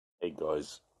Hey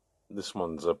guys, this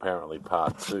one's apparently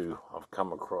part two. I've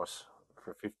come across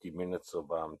for 50 minutes of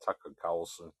Tucker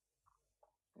Carlson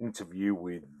interview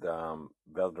with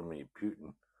Vladimir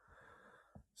Putin.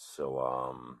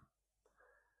 So,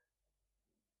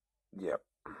 yeah,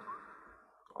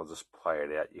 I'll just play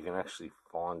it out. You can actually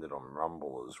find it on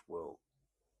Rumble as well.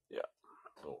 Yeah,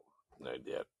 oh, no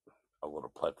doubt. A lot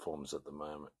of platforms at the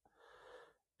moment.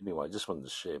 Anyway, I just wanted to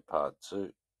share part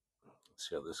two. Let's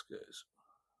see how this goes.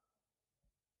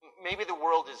 Maybe the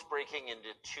world is breaking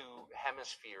into two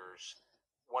hemispheres,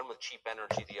 one with cheap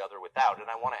energy, the other without. And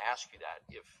I want to ask you that.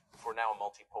 If we're now a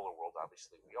multipolar world,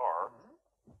 obviously we are,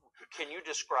 can you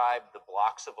describe the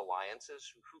blocks of alliances?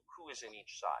 Who is in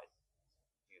each side,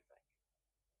 do you think?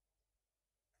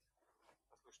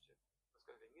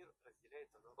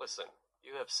 Listen,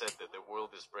 you have said that the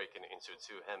world is breaking into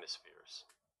two hemispheres.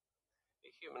 The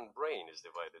human brain is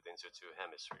divided into two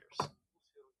hemispheres.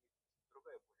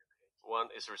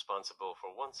 One is responsible for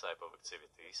one type of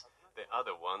activities, the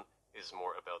other one is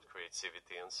more about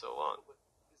creativity and so on.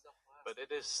 But it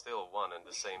is still one and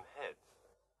the same head.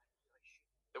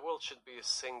 The world should be a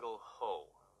single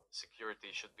whole. Security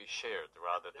should be shared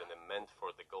rather than meant for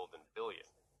the golden billion.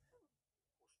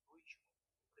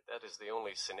 That is the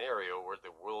only scenario where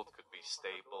the world could be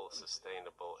stable,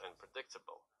 sustainable, and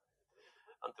predictable.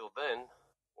 Until then,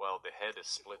 while the head is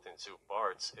split in two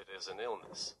parts, it is an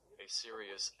illness, a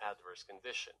serious adverse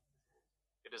condition.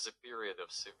 It is a period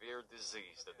of severe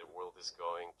disease that the world is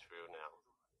going through now.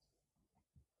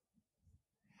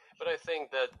 But I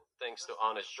think that thanks to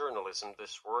honest journalism,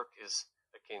 this work is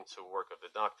akin to work of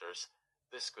the doctors.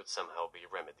 This could somehow be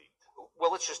remedied. Well,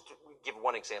 let's just give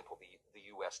one example, the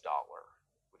US dollar,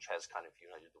 which has kind of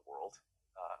united the world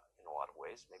in a lot of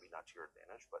ways, maybe not to your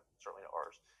advantage, but certainly to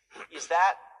ours. Is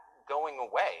that going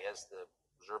away as the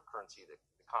reserve currency, the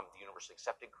universally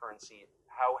accepted currency?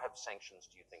 How have sanctions,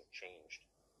 do you think, changed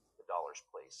the dollar's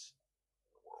place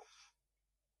in the world?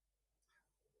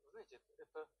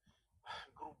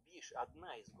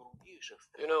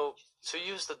 You know, to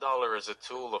use the dollar as a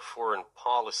tool of foreign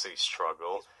policy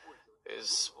struggle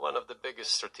is one of the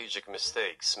biggest strategic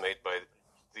mistakes made by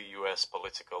the US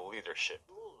political leadership.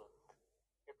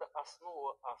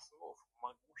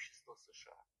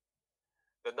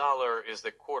 The dollar is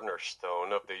the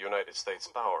cornerstone of the United States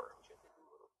power.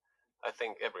 I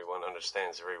think everyone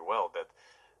understands very well that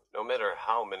no matter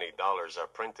how many dollars are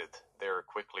printed, they are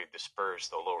quickly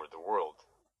dispersed all over the world.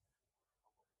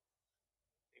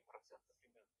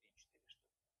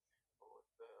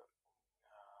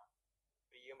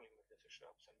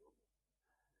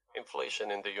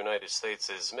 Inflation in the United States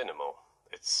is minimal.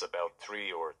 It's about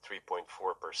 3 or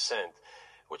 3.4%,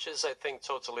 which is, I think,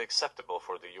 totally acceptable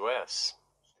for the US.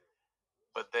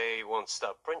 But they won't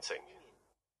stop printing.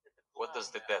 What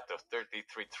does the debt of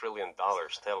 $33 trillion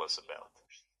tell us about?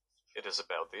 It is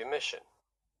about the emission.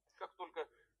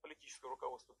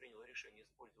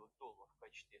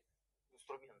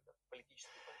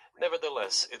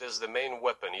 Nevertheless, it is the main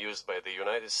weapon used by the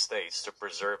United States to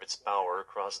preserve its power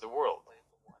across the world.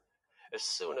 As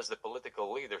soon as the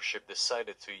political leadership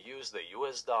decided to use the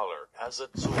US dollar as a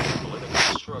tool of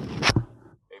political struggle,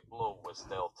 a blow was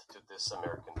dealt to this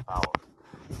American power.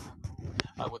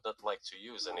 I would not like to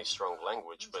use any strong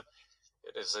language, but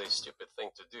it is a stupid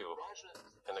thing to do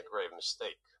and a grave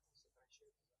mistake.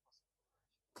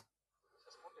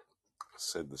 I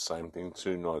said the same thing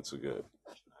 2 nights ago.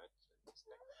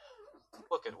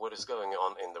 Look at what is going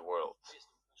on in the world.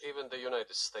 Even the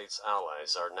United States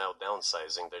allies are now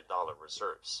downsizing their dollar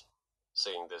reserves.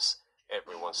 Seeing this,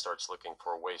 everyone starts looking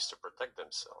for ways to protect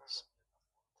themselves.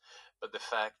 But the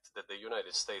fact that the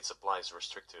United States applies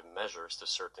restrictive measures to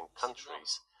certain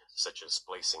countries, such as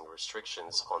placing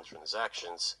restrictions on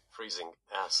transactions, freezing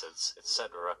assets,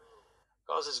 etc.,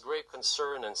 causes great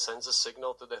concern and sends a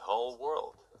signal to the whole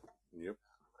world. Yep.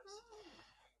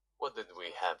 What did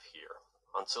we have here?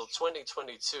 Until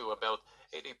 2022, about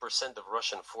 80% of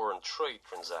Russian foreign trade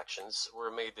transactions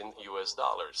were made in US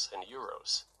dollars and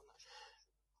euros.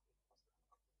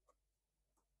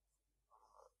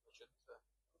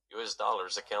 US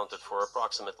dollars accounted for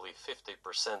approximately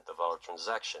 50% of our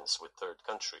transactions with third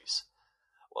countries,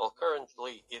 while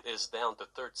currently it is down to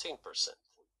 13%.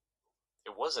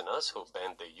 It wasn't us who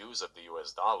banned the use of the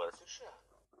US dollar.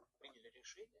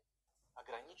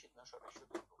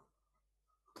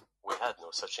 We had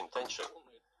no such intention.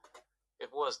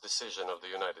 It was decision of the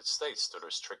United States to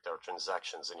restrict our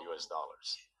transactions in US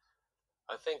dollars.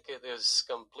 I think it is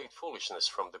complete foolishness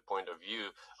from the point of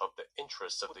view of the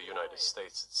interests of the United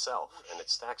States itself and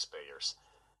its taxpayers,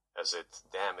 as it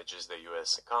damages the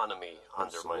US economy,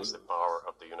 undermines the power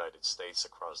of the United States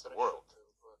across the world.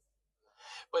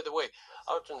 By the way,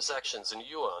 our transactions in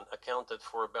yuan accounted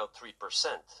for about 3%.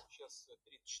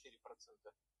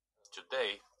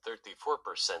 Today,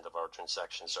 34% of our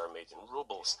transactions are made in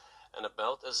rubles and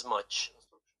about as much,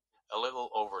 a little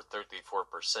over 34%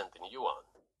 in yuan.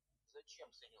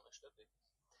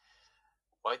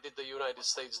 Why did the United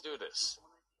States do this?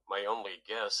 My only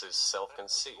guess is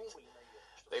self-conceit.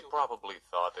 They probably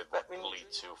thought it would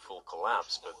lead to full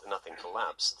collapse, but nothing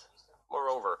collapsed.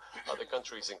 Moreover, other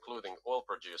countries, including oil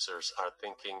producers, are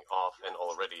thinking of and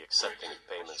already accepting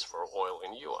payments for oil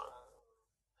in yuan.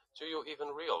 Do you even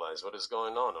realize what is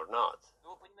going on or not?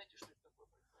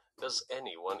 Does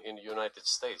anyone in the United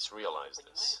States realize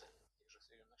this?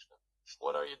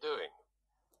 What are you doing?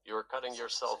 You are cutting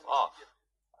yourself off.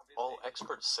 All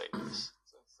experts say this.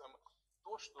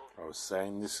 I was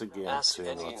saying this again. Ask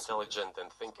any intelligent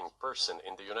and thinking person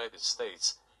in the United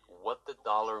States what the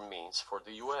dollar means for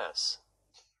the U.S.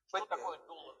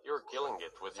 You're killing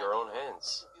it with your own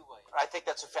hands. I think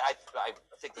that's I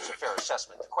think that's a fair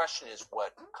assessment. The question is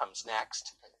what comes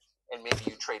next, and maybe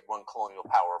you trade one colonial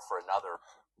power for another.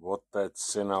 What that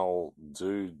senile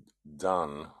dude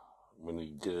done when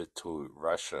he did it to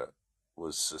Russia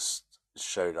was just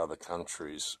showed other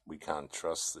countries we can't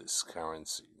trust this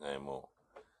currency no more.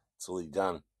 That's all he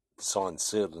done. Signed,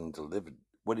 sealed, and delivered.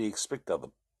 What do you expect other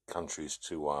countries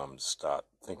to start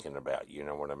thinking about? You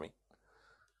know what I mean?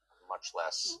 Much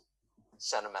less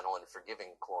sentimental and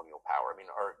forgiving colonial power. I mean,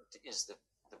 is the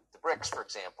BRICS, for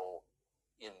example,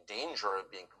 in danger of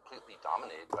being completely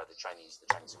dominated by the Chinese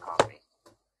economy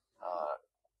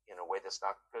in a way that's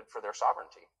not good for their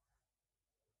sovereignty?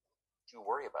 Do you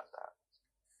worry about that?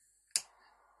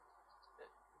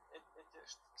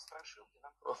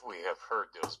 Well, we have heard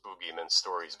those boogeyman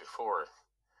stories before.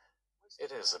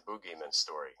 It is a boogeyman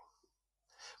story.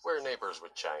 We're neighbors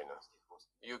with China.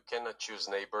 You cannot choose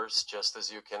neighbors just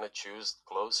as you cannot choose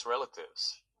close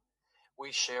relatives.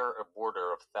 We share a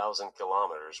border of 1,000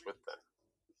 kilometers with them.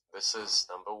 This is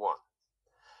number one.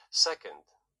 Second,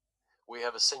 we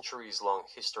have a centuries-long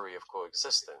history of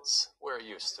coexistence. We're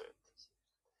used to it.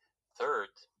 Third,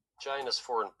 China's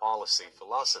foreign policy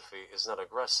philosophy is not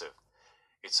aggressive.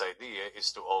 Its idea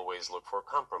is to always look for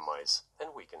compromise, and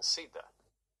we can see that.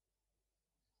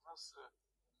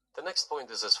 The next point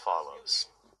is as follows.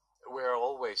 We are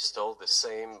always told the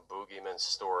same boogeyman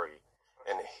story,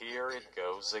 and here it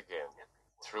goes again,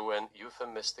 through an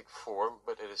euphemistic form,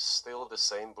 but it is still the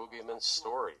same boogeyman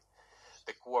story.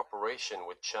 The cooperation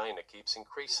with China keeps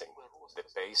increasing. The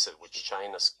pace at which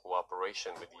China's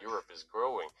cooperation with Europe is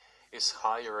growing is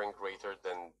higher and greater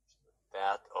than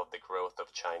that of the growth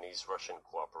of Chinese-Russian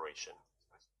cooperation.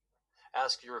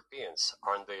 Ask Europeans,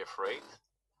 aren't they afraid?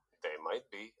 They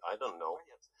might be, I don't know.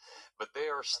 But they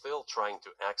are still trying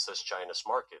to access China's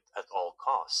market at all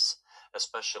costs,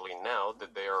 especially now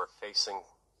that they are facing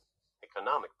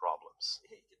economic problems.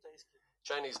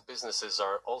 Chinese businesses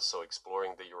are also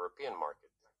exploring the European market.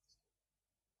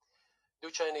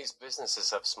 Do Chinese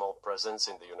businesses have small presence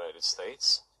in the United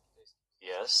States?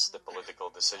 Yes, the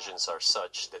political decisions are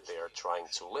such that they are trying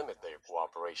to limit their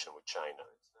cooperation with China.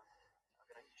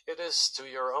 It is to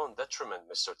your own detriment,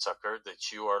 Mr. Tucker,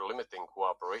 that you are limiting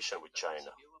cooperation with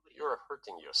China. You are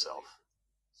hurting yourself.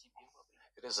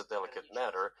 It is a delicate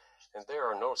matter, and there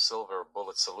are no silver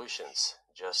bullet solutions,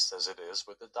 just as it is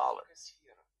with the dollar.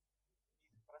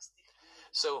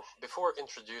 So, before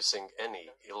introducing any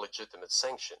illegitimate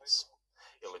sanctions,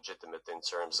 illegitimate in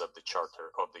terms of the Charter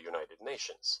of the United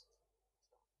Nations,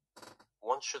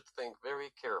 one should think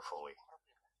very carefully.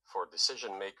 For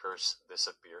decision makers, this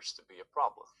appears to be a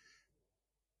problem.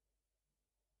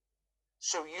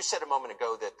 So you said a moment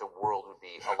ago that the world would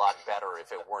be a lot better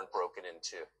if it weren't broken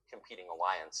into competing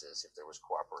alliances, if there was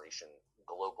cooperation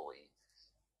globally.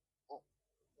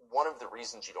 One of the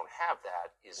reasons you don't have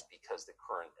that is because the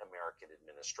current American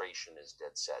administration is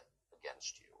dead set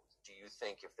against you. Do you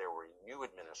think if there were a new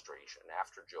administration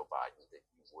after Joe Biden that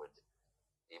you would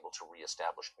be able to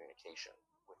reestablish communication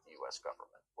with the U.S.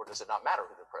 government? Or does it not matter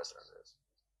who the president is?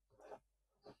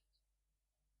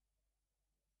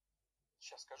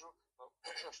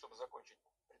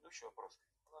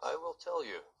 I will tell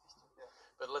you,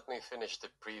 but let me finish the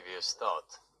previous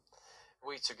thought.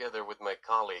 We, together with my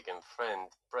colleague and friend,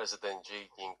 President Xi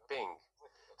Jinping,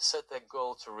 set a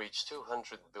goal to reach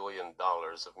 $200 billion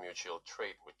of mutual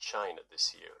trade with China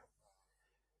this year.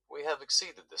 We have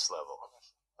exceeded this level.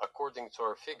 According to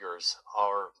our figures,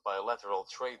 our bilateral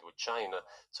trade with China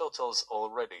totals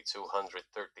already $230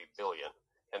 billion,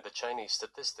 and the Chinese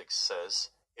statistics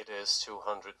says it is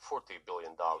 $240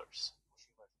 billion.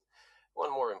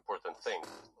 One more important thing,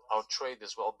 our trade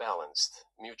is well balanced,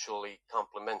 mutually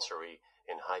complementary,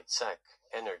 in high-tech,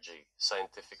 energy,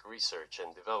 scientific research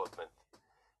and development.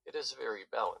 It is very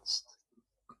balanced.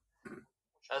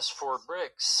 As for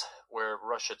BRICS, where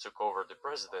Russia took over the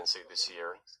presidency this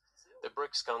year, the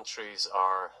BRICS countries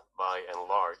are, by and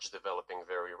large, developing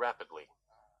very rapidly.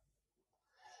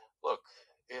 Look,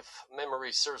 if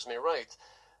memory serves me right,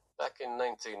 back in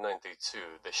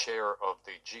 1992, the share of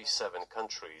the G7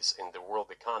 countries in the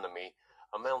world economy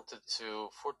amounted to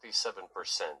 47%,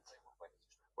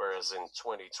 whereas in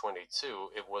 2022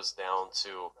 it was down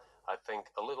to, I think,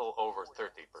 a little over 30%.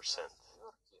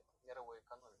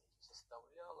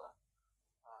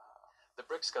 The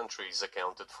BRICS countries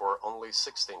accounted for only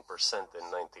 16% in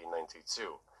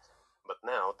 1992, but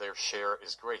now their share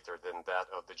is greater than that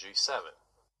of the G7.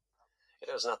 It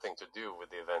has nothing to do with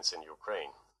the events in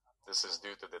Ukraine. This is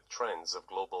due to the trends of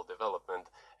global development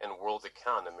and world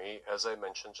economy, as I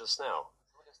mentioned just now.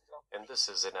 And this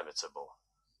is inevitable.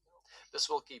 This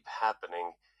will keep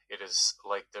happening. It is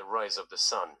like the rise of the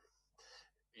sun.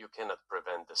 You cannot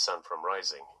prevent the sun from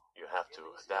rising. You have to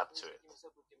adapt to it.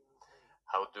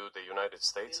 How do the United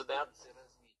States adapt?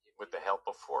 With the help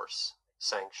of force,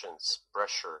 sanctions,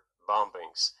 pressure,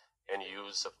 bombings, and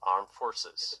use of armed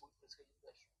forces.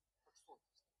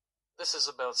 This is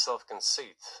about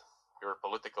self-conceit. Your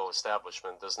political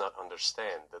establishment does not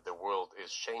understand that the world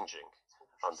is changing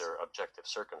under objective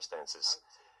circumstances,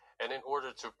 and in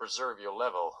order to preserve your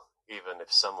level, even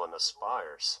if someone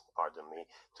aspires,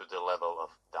 to the level of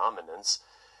dominance,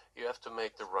 you have to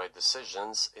make the right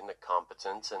decisions in a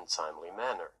competent and timely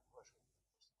manner.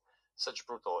 Such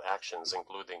brutal actions,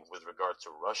 including with regard to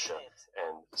Russia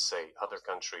and, say, other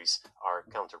countries, are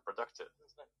counterproductive.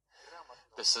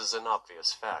 This is an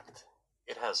obvious fact.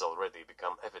 It has already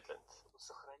become evident.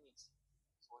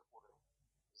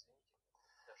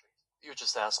 You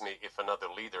just asked me if another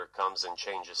leader comes and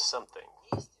changes something.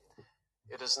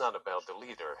 It is not about the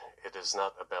leader. It is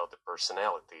not about the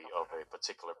personality of a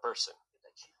particular person.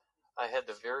 I had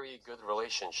a very good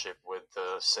relationship with,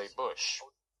 say, Bush.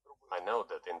 I know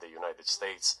that in the United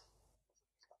States,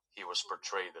 he was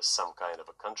portrayed as some kind of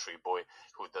a country boy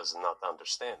who does not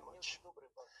understand much.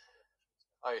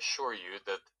 I assure you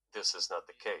that this is not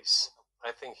the case.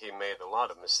 I think he made a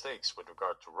lot of mistakes with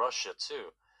regard to Russia,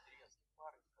 too.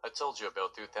 I told you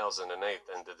about 2008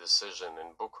 and the decision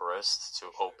in Bucharest to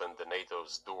open the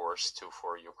NATO's doors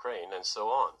for Ukraine and so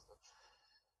on.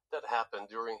 That happened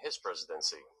during his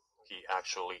presidency. He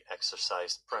actually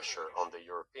exercised pressure on the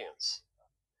Europeans.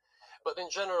 But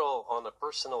in general, on a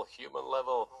personal human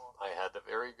level, I had a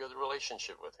very good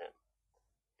relationship with him.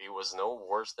 He was no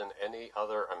worse than any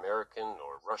other American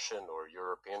or Russian or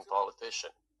European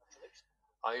politician.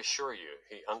 I assure you,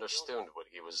 he understood what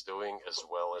he was doing as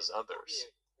well as others.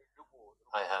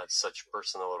 I had such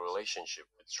personal relationship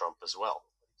with Trump as well.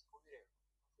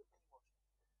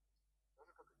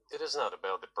 It is not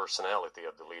about the personality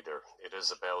of the leader. It is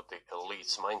about the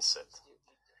elite's mindset.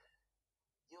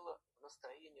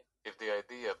 If the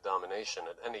idea of domination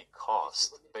at any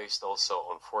cost, based also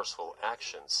on forceful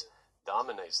actions,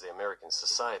 dominates the American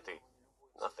society,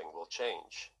 nothing will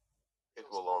change. It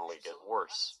will only get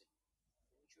worse.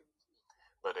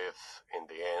 But if, in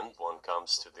the end, one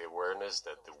comes to the awareness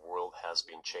that the world has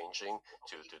been changing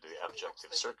due to the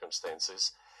objective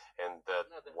circumstances, and that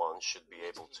one should be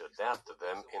able to adapt to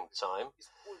them in time,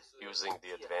 using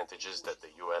the advantages that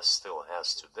the US still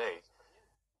has today,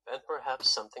 then perhaps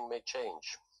something may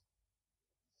change.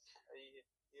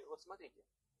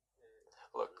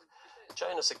 Look,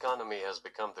 China's economy has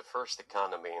become the first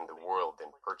economy in the world in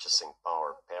purchasing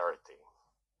power parity.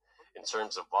 In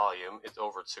terms of volume, it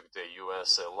overtook the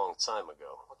US a long time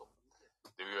ago.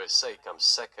 The USA comes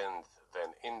second,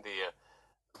 then India,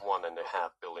 1.5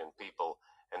 billion people,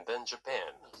 and then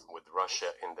Japan, with Russia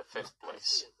in the 5th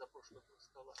place.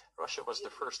 Russia was the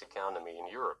first economy in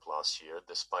Europe last year,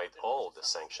 despite all the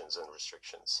sanctions and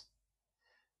restrictions.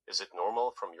 Is it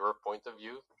normal from your point of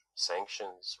view?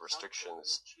 Sanctions,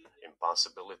 restrictions,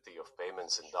 impossibility of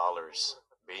payments in dollars,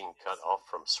 being cut off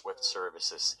from SWIFT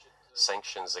services,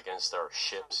 sanctions against our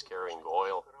ships carrying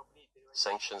oil,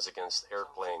 sanctions against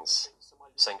airplanes,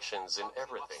 sanctions in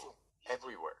everything,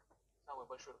 everywhere.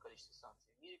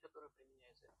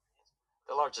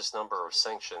 The largest number of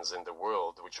sanctions in the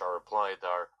world which are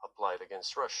applied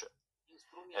against Russia,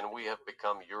 and we have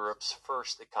become Europe's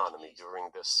first economy during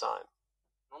this time.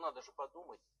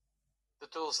 The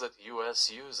tools that the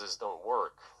US uses don't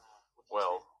work.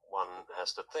 Well, one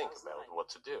has to think about what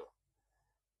to do.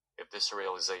 If this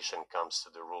realization comes to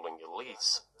the ruling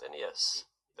elites, then yes,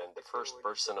 then the first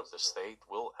person of the state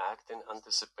will act in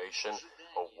anticipation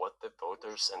of what the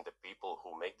voters and the people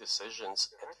who make decisions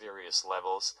at various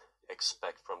levels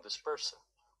expect from this person.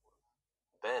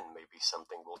 Then maybe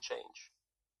something will change.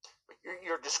 But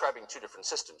you're describing two different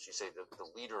systems. You say that the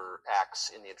leader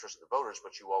acts in the interest of the voters,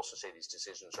 but you also say these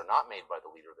decisions are not made by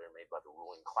the leader, they're made by the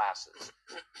ruling classes.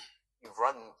 You've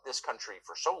run this country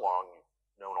for so long,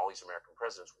 you've known all these American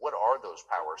presidents. What are those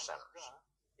power centers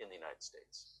in the United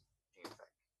States, do you think?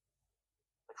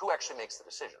 Like, who actually makes the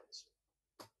decisions?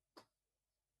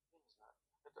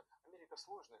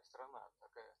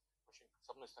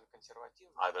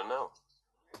 I don't know.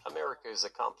 America is a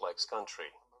complex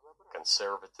country.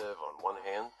 Conservative on one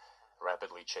hand,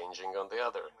 rapidly changing on the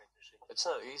other. It's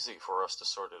not easy for us to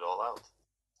sort it all out.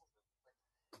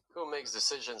 Who makes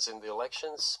decisions in the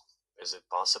elections? Is it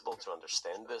possible to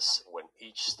understand this when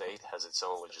each state has its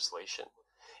own legislation?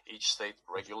 Each state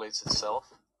regulates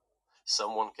itself?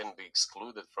 Someone can be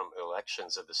excluded from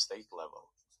elections at the state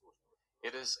level.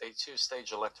 It is a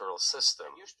two-stage electoral system.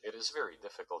 It is very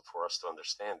difficult for us to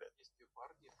understand it.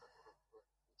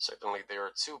 Certainly, there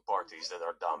are two parties that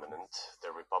are dominant,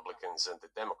 the Republicans and the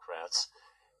Democrats,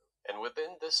 and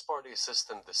within this party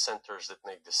system, the centers that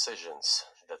make decisions,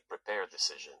 that prepare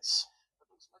decisions.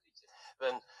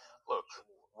 Then, look,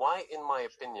 why, in my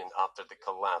opinion, after the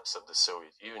collapse of the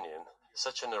Soviet Union,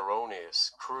 such an erroneous,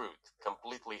 crude,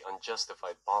 completely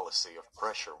unjustified policy of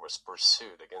pressure was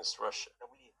pursued against Russia?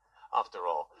 After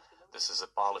all, this is a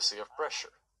policy of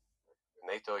pressure.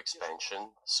 NATO expansion,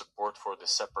 support for the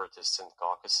separatists in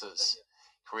Caucasus,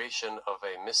 creation of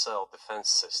a missile defense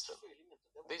system.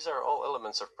 These are all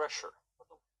elements of pressure.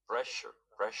 Pressure,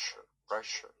 pressure,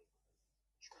 pressure.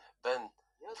 Then,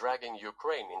 dragging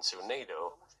Ukraine into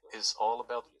NATO is all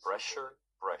about pressure,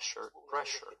 pressure,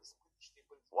 pressure.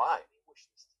 Why?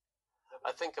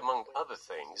 I think, among other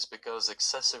things, because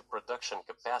excessive production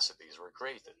capacities were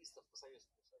created.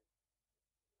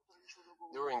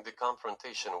 During the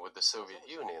confrontation with the Soviet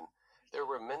Union, there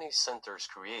were many centers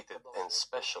created and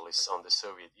specialists on the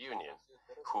Soviet Union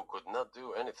who could not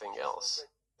do anything else.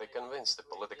 They convinced the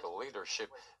political leadership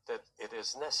that it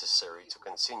is necessary to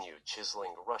continue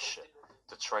chiseling Russia,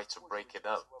 to try to break it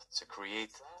up, to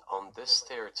create on this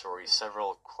territory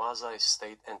several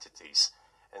quasi-state entities,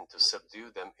 and to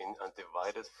subdue them in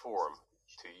undivided form,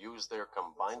 to use their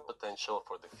combined potential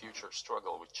for the future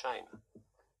struggle with China.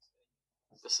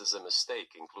 This is a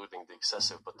mistake, including the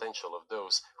excessive potential of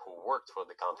those who worked for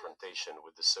the confrontation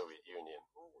with the Soviet Union.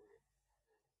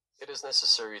 It is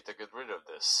necessary to get rid of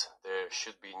this. There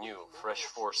should be new, fresh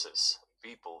forces,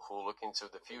 people who look into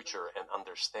the future and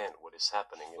understand what is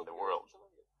happening in the world.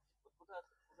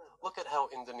 Look at how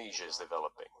Indonesia is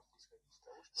developing.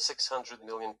 600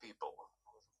 million people.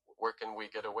 Where can we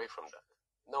get away from that?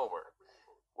 Nowhere.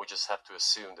 We just have to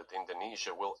assume that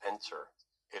Indonesia will enter.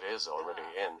 It is already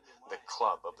in the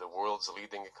club of the world's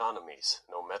leading economies,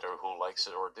 no matter who likes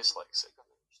it or dislikes it.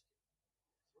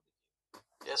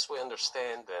 Yes, we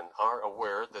understand and are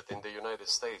aware that in the United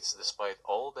States, despite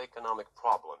all the economic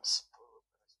problems,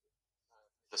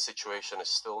 the situation is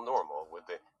still normal, with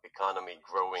the economy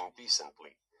growing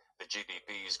decently. The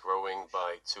GDP is growing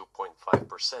by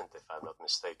 2.5%, if I'm not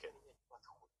mistaken.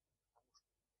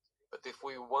 But if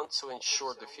we want to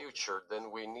ensure the future,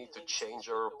 then we need to change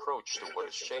our approach to what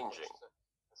is changing.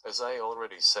 As I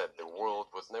already said, the world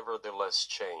would nevertheless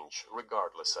change,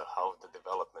 regardless of how the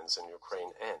developments in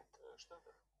Ukraine end.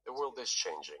 The world is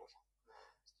changing.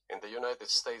 In the United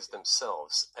States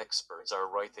themselves, experts are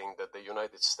writing that the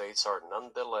United States are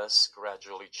nonetheless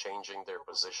gradually changing their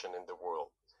position in the world.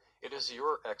 It is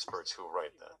your experts who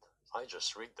write that. I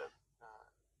just read them.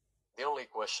 The only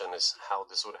question is how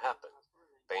this would happen.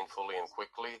 Painfully and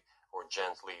quickly, or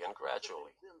gently and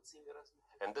gradually.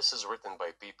 And this is written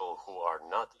by people who are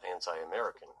not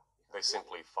anti-American. They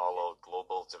simply follow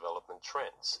global development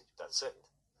trends. That's it.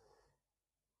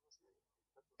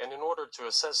 And in order to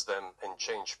assess them and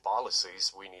change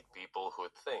policies, we need people who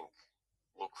think,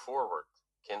 look forward,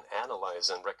 can analyze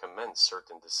and recommend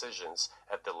certain decisions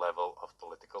at the level of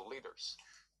political leaders.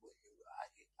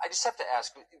 I just have to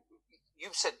ask,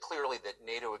 you've said clearly that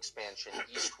NATO expansion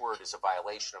eastward is a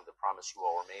violation of the promise you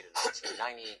all were made in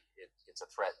 1990. It's a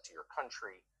threat to your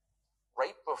country.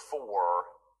 Right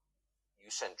before you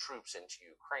sent troops into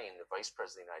Ukraine, the Vice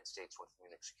President of the United States went to the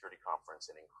Munich Security Conference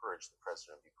and encouraged the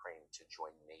President of Ukraine to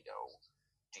join NATO.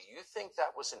 Do you think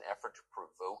that was an effort to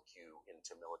provoke you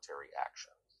into military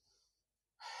action?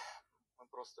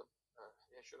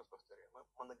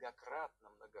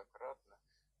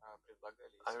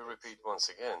 I repeat once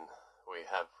again, we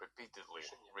have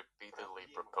repeatedly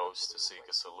proposed to seek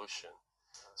a solution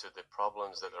to the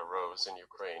problems that arose in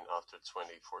Ukraine after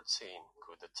 2014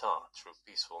 coup d'etat through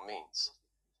peaceful means.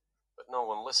 But no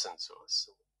one listened to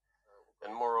us.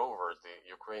 And moreover, the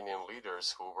Ukrainian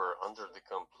leaders who were under the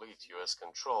complete US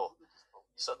control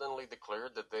suddenly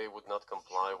declared that they would not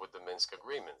comply with the Minsk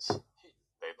agreements.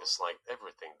 They disliked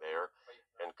everything there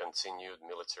and continued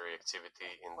military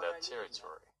activity in that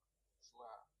territory.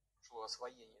 шло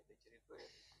освоение этой территории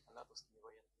натовскими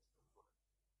военными структурами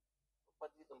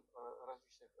под видом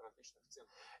различных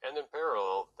центров. And in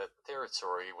parallel, that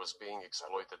territory was being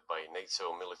exploited by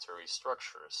NATO military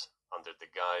structures under the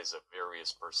guise of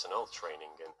various personnel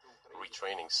training and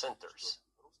retraining centers.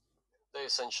 They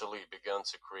essentially began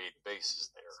to create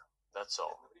bases there. That's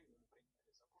all.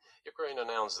 Ukraine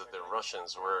announced that the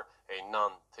Russians were a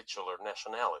non-titular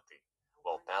nationality,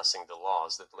 while passing the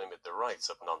laws that limit the rights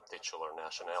of non-titular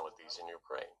nationalities in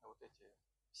Ukraine.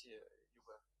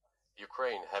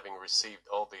 Ukraine, having received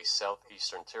all these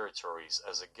southeastern territories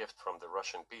as a gift from the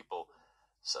Russian people,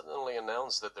 suddenly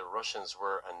announced that the Russians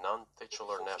were a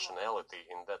non-titular nationality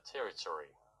in that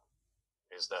territory.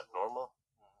 Is that normal?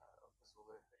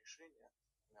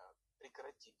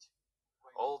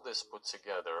 All this put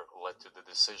together led to the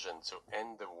decision to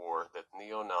end the war that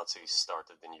neo-Nazis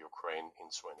started in Ukraine in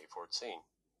 2014.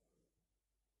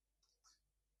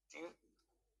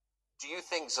 Do you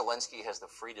think Zelensky has the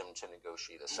freedom to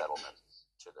negotiate a settlement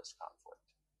to this conflict?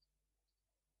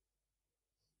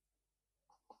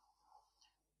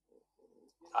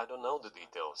 I don't know the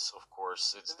details. Of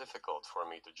course, it's difficult for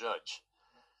me to judge.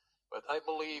 But I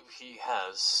believe he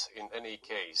has, in any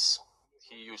case,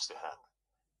 he used to have.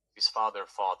 His father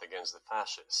fought against the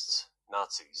fascists,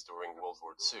 Nazis, during World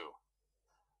War II.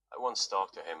 I once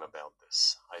talked to him about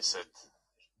this. I said,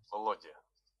 Volodya,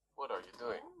 what are you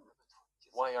doing?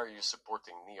 Why are you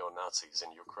supporting neo-Nazis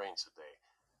in Ukraine today,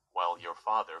 while your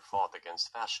father fought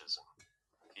against fascism?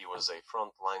 He was a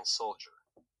frontline soldier.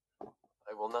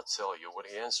 I will not tell you what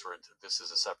he answered. This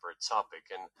is a separate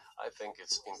topic, and I think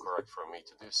it's incorrect for me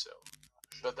to do so.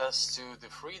 But as to the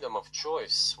freedom of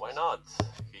choice, why not?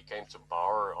 He came to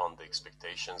power on the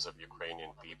expectations of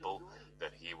Ukrainian people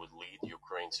that he would lead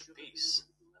Ukraine to peace.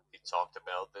 He talked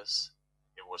about this.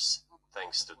 It was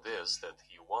thanks to this that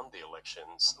he won the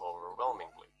elections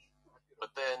overwhelmingly.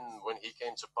 But then, when he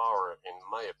came to power, in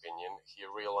my opinion, he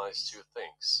realized two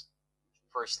things.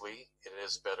 Firstly, it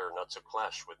is better not to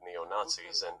clash with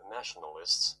neo-Nazis and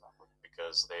nationalists,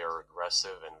 because they are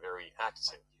aggressive and very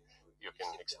active. You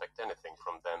can expect anything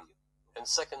from them. And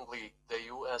secondly, the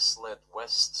US-led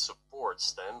West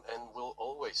supports them and will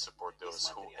always support those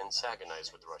who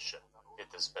antagonize with Russia. It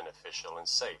is beneficial and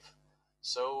safe.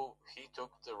 So he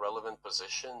took the relevant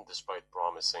position despite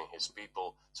promising his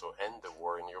people to end the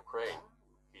war in Ukraine.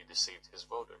 He deceived his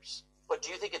voters. But do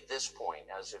you think at this point,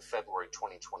 as of February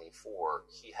 2024,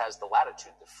 he has the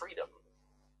latitude, the freedom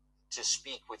to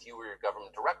speak with you or your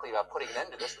government directly about putting an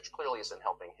end to this, which clearly isn't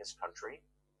helping his country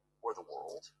or the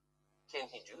world? Can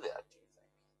he do that, do you think?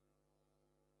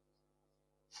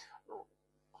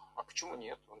 А почему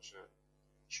нет? Он же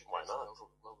Why not?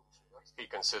 He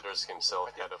considers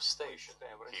himself head of state.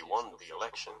 He won the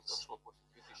elections.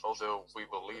 Although we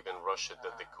believe in Russia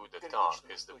that the coup d'etat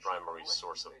is the primary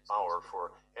source of power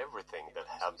for everything that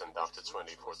happened after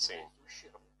 2014.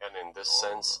 And in this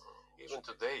sense, even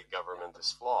today, government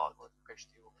is flawed.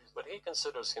 But he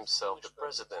considers himself the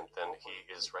president, and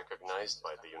he is recognized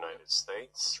by the United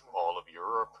States, all of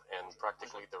Europe, and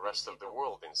practically the rest of the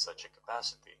world in such a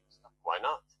capacity. Why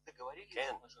not? He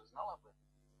can.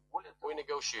 We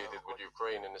negotiated with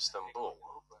Ukraine in Istanbul.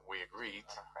 We agreed.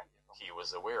 He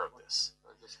was aware of this.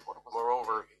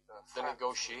 Moreover, the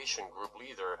negotiation group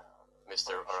leader,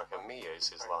 Mr. Arahamiya is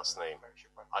his last name,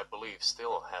 I believe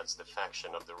still heads the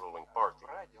faction of the ruling party,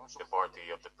 the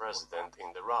party of the president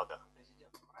in the Rada.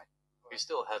 He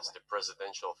still heads the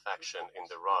presidential faction in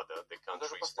the Rada, the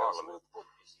country's parliament.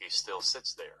 He still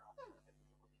sits there.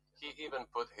 He even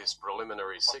put his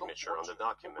preliminary signature on the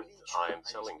document I am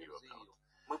telling you about.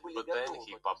 But then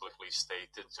he publicly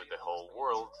stated to the whole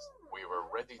world, we were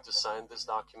ready to sign this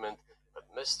document, but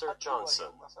Mr.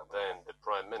 Johnson, then the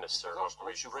Prime Minister of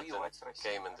Great Britain,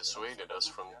 came and dissuaded us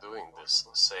from doing this,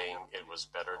 saying it was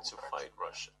better to fight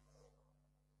Russia.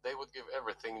 They would give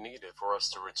everything needed for us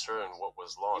to return what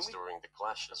was lost during the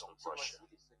clashes with Russia,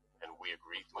 and we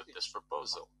agreed with this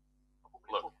proposal.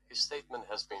 Look, his statement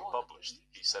has been published.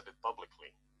 He said it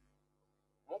publicly.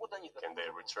 Can they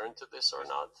return to this or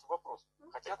not?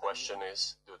 The question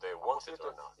is, do they want it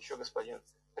or not?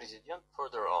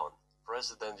 Further on,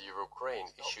 President of Ukraine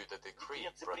issued a decree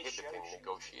prohibiting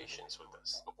negotiations with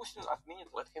us.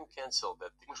 Let him cancel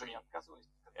that decree,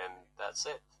 and that's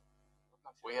it.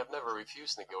 We have never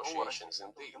refused negotiations,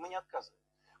 indeed.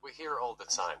 We hear all the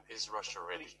time, is Russia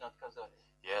ready?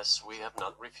 Yes, we have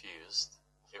not refused.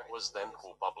 It was them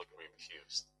who publicly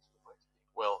refused.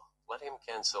 Well, let him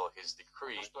cancel his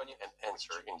decree and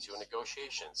enter into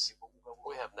negotiations.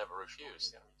 We have never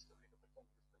refused.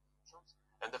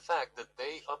 And the fact that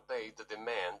they obeyed the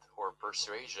demand or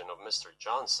persuasion of Mr.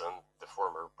 Johnson, the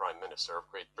former Prime Minister of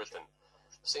Great Britain,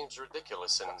 seems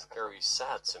ridiculous and very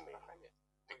sad to me,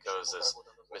 because as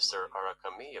Mr.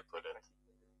 Arakamiya put it,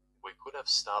 we could have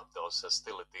stopped those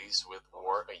hostilities with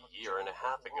war a year and a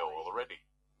half ago already.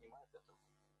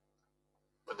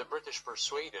 But the British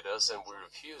persuaded us and we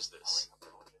refused this.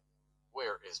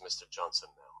 Where is Mr. Johnson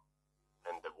now?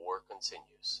 And the war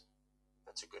continues.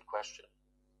 That's a good question.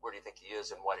 Where do you think he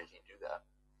is, and why did he do that?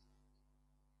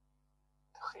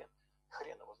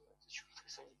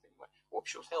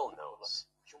 Hell knows.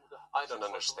 I don't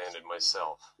understand it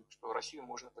myself.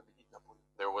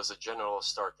 There was a general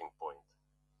starting point.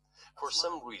 For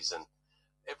some reason,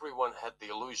 everyone had the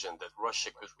illusion that Russia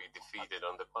could be defeated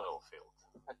on the battlefield.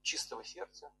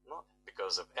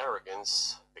 Because of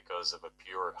arrogance, because of a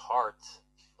pure heart,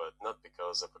 but not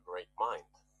because of a great mind.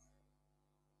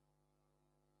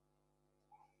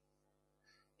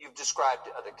 You've described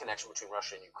the connection between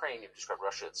Russia and Ukraine. You've described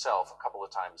Russia itself a couple of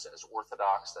times as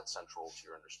Orthodox. That's central to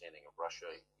your understanding of Russia.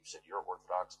 You said you're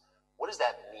Orthodox. What does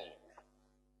that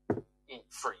mean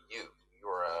for you?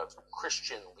 You're a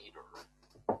Christian leader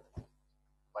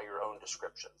by your own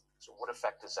description. So what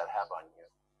effect does that have on you?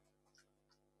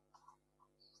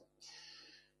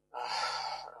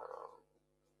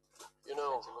 You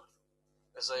know,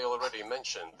 as I already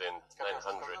mentioned, in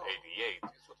 988,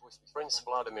 Prince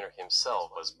Vladimir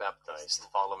himself was baptized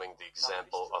following the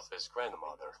example of his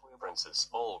grandmother, Princess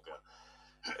Olga.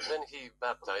 And then he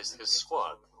baptized his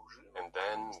squad. And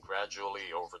then,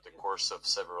 gradually, over the course of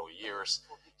several years,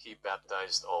 he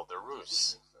baptized all the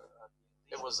Rus.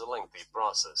 It was a lengthy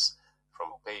process,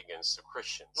 from pagans to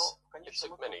Christians. It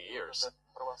took many years.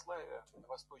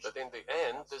 But in the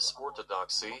end, this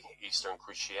orthodoxy, Eastern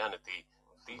Christianity,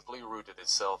 deeply rooted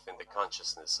itself in the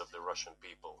consciousness of the Russian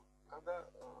people.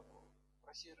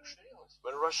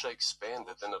 When Russia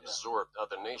expanded and absorbed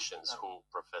other nations who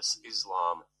profess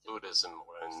Islam, Buddhism,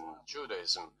 and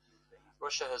Judaism,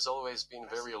 Russia has always been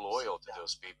very loyal to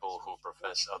those people who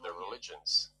profess other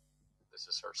religions. This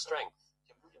is her strength.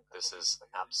 This is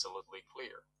absolutely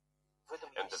clear.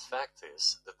 And the fact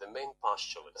is that the main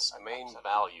postulates, main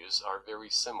values are very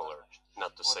similar,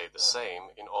 not to say the same,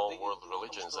 in all world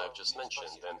religions I've just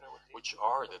mentioned, and which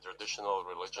are the traditional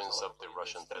religions of the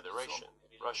Russian Federation,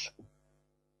 Russia.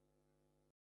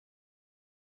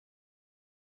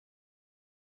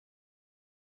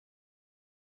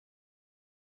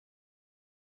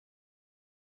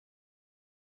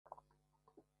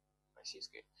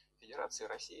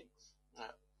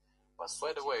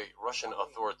 By the way, Russian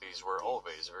authorities were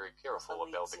always very careful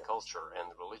about the culture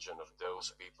and religion of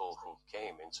those people who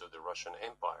came into the Russian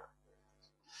Empire.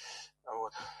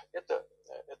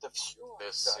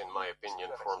 This, in my opinion,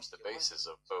 forms the basis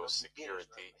of both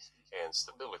security and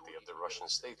stability of the Russian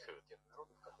statehood.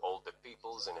 All the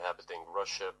peoples inhabiting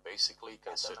Russia basically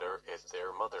consider it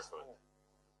their motherhood.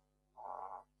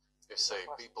 If, say,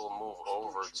 people move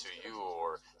over to you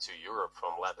or to Europe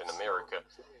from Latin America,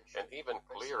 an even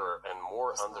clearer and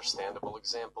more understandable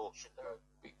example,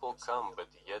 people come, but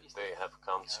yet they have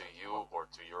come to you or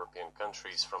to European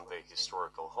countries from their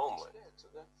historical homeland.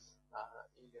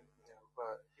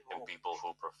 And people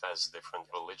who profess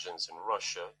different religions in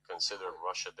Russia consider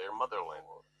Russia their motherland.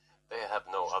 They have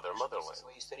no other motherland.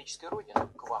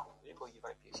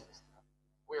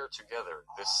 We are together.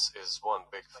 This is one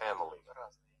big family.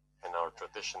 And our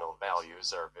traditional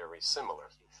values are very similar.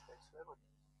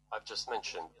 I've just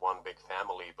mentioned one big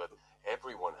family, but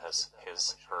everyone has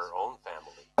her own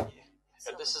family.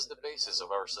 And this is the basis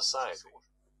of our society.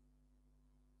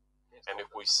 And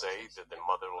if we say that the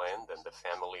motherland and the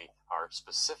family are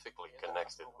specifically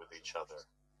connected with each other,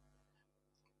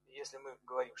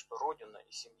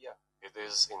 it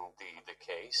is indeed the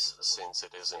case, since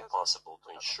it is impossible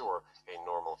to ensure a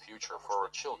normal future for our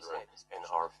children and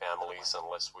our families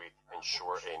unless we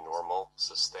ensure a normal,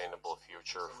 sustainable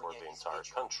future for the entire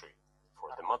country,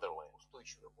 for the motherland.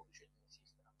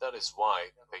 That is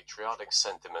why patriotic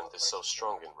sentiment is so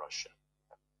strong in Russia.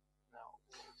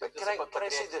 But can I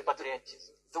say that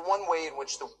the one way in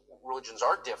which the religions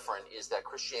are different is that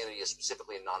Christianity is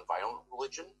specifically a nonviolent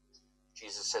religion.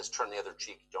 Jesus says, turn the other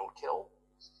cheek, don't kill.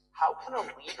 How can a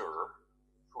leader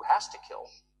who has to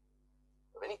kill,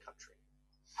 of any country,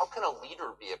 how can a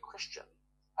leader be a Christian?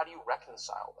 How do you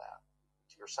reconcile that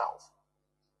to yourself?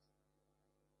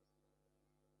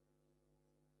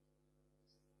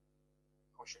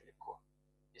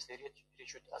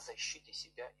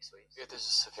 It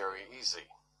is very easy.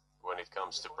 when it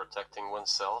comes to protecting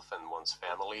oneself and one's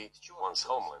family, one's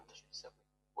homeland.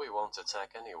 We won't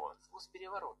attack anyone.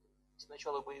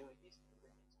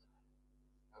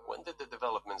 When did the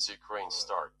developments in Ukraine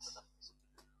start?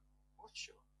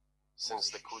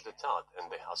 Since the coup d'etat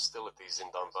and the hostilities in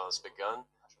Donbass began,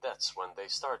 that's when they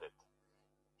started.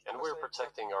 And we're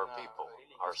protecting our people,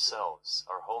 ourselves,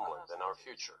 our homeland, and our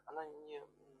future.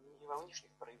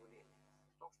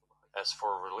 As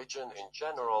for religion in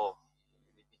general,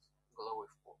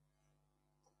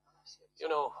 you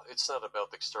know, it's not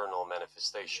about external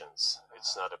manifestations.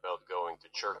 It's not about going to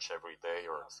church every day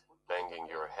or banging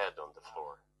your head on the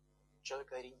floor.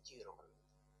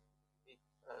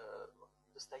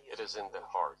 It is in the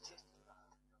heart.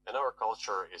 And our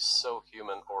culture is so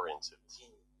human-oriented.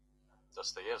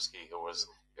 Dostoevsky, who was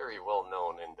very well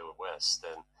known in the West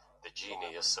and the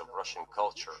genius of Russian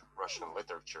culture, Russian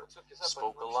literature,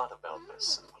 spoke a lot about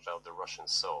this, about the Russian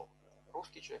soul.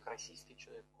 Русский человек, российский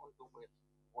человек, он думает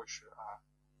больше о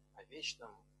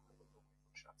вечном,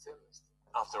 больше о ценности.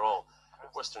 After all,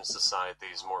 Western society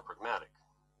is more pragmatic.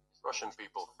 Russian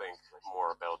people think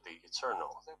more about the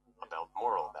eternal, about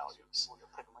moral values.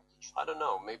 I don't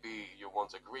know, maybe you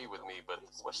won't agree with me, but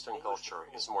Western culture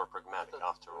is more pragmatic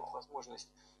after all. Возможность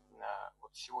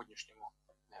вот сегодняшнему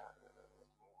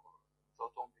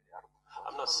золотому миллиарду.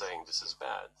 I'm not saying this is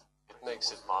bad. It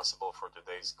makes it possible for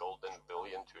today's golden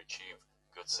billion to achieve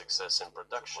good success in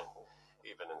production,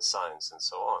 even in science and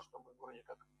so on. Чтобы вроде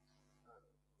как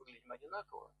выглядим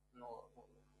одинаково, но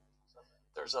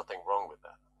There's nothing wrong with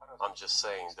that. I'm just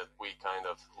saying that we kind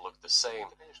of look the same,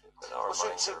 but our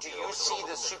minds So are do built you a see little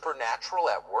the bit supernatural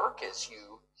at work as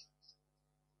you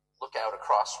look out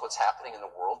across what's happening in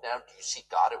the world now? Do you see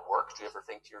God at work? Do you ever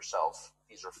think to yourself,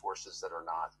 these are forces that are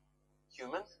not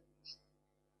human?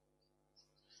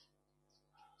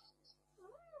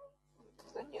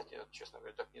 да нет, я, честно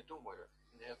говоря, так не думаю.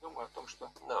 Я думаю о том,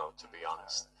 что No, to be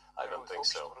honest, I don't think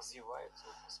so. развивается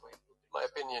по своим My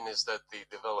opinion is that the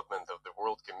development of the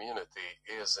world community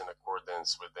is in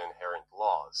accordance with the inherent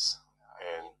laws,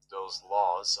 and those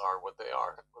laws are what they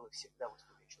are. как было всегда в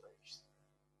истории человечества.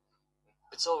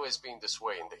 It's always been this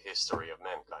way in the history of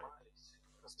mankind.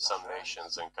 Some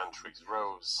nations and countries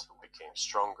rose, became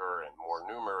stronger and more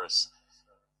numerous,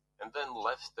 and then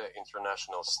left the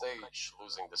international stage,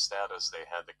 losing the status they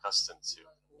had accustomed to.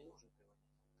 Не нужно приводить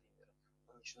примеры.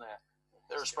 Но начиная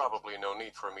There's probably no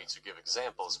need for me to give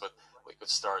examples, but we could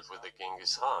start with the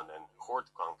Genghis Khan and horde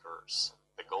conquerors,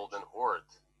 the Golden Horde,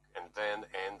 and then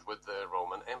end with the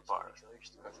Roman Empire.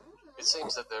 человечество как It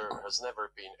seems that there has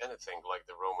never been anything like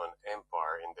the Roman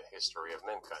Empire in the history of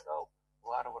mankind.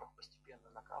 варваров постепенно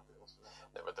накапливался.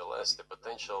 Nevertheless, the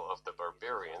potential of the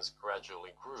barbarians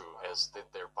gradually grew, as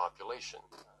did their population.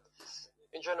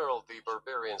 In general, the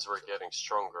barbarians were getting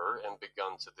stronger and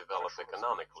begun to develop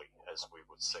economically, as we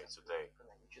would say today.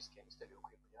 Экономически они стали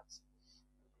укрепляться.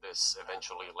 This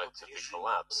eventually led to the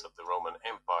collapse of the Roman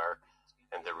Empire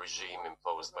and the regime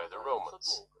imposed by the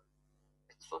Romans.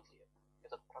 500 лет.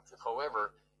 Этот процесс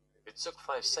However, it took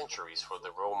 5 centuries for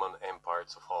the Roman Empire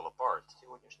to fall apart. в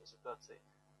сегодняшней ситуации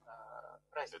The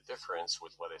разница. difference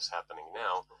with what is happening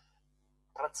now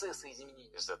Процессы изменений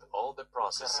is that all the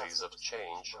processes of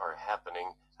change are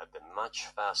happening at a much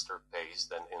faster pace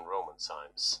than in Roman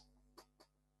times.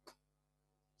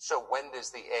 So when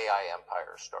does the AI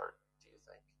empire start, do you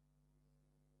think?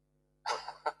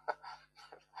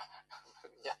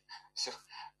 Я все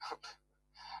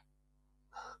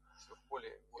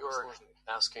более You're сложные.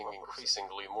 asking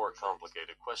increasingly more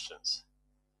complicated questions.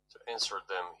 To answer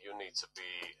them, you need to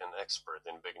be an expert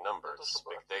in big numbers,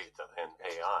 big data, and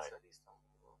AI.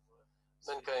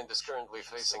 Mankind is currently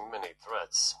facing many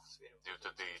threats. Due to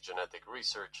the genetic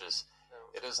researches,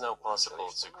 it is now possible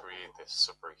to create a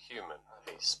superhuman,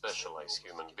 a specialized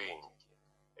human being,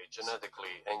 a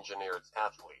genetically engineered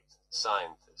athlete,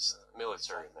 scientist,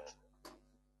 military man.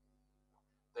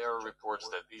 There are reports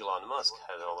that Elon Musk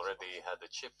had already had a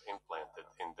chip implanted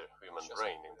in the human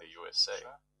brain in the USA.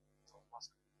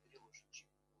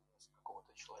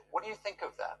 Какого-то человека. What do you think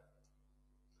of that?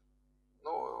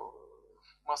 Ну,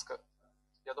 Маска,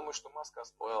 я думаю, что Маска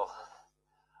Well,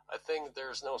 I think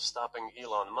there's no stopping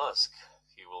Elon Musk.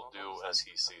 He will do as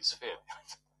he sees fit.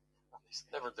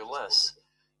 Nevertheless,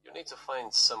 you need to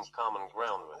find some common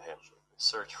ground with him,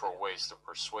 search for ways to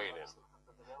persuade him.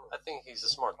 I think he's a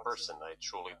smart person, I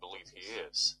truly believe he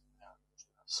is.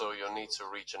 So you'll need to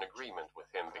reach an agreement with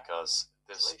him because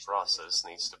this process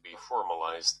needs to be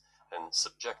formalized and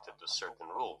subjected to certain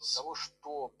rules. того,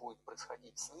 что будет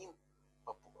происходить с ним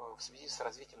в связи с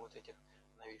развитием вот этих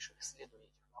новейших исследований,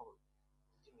 технологий,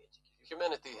 генетики,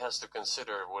 Humanity has to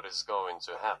consider what is going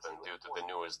to happen due to the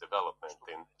newest development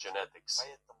in genetics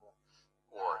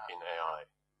or in AI.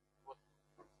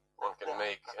 One can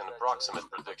make an approximate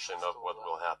prediction of what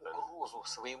will happen. Угрозу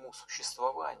своему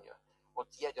существованию от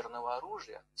ядерного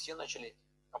оружия все начали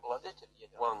обладатели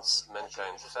ядерного Once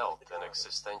mankind felt an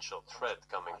existential threat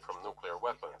coming from nuclear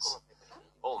weapons,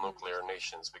 all nuclear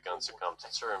nations began to come to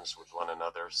terms with one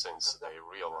another since they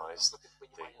realized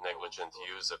the negligent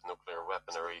use of nuclear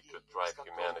weaponry could drive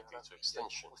humanity to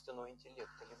extinction. искусственного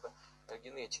интеллекта, либо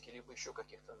генетики, либо еще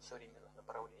каких-то современных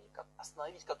направлений,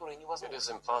 остановить которые It невозможно. is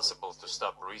impossible to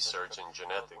stop research in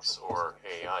genetics or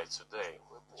AI today,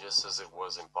 just as it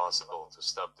was impossible to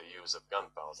stop the use of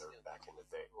gunpowder back in the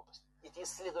day. Эти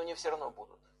исследования все равно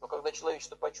будут. Но когда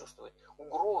человечество почувствует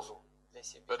угрозу для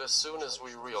себя, But as soon as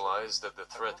we realize that the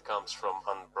threat comes from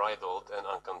unbridled and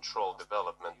uncontrolled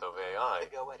development of AI,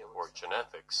 or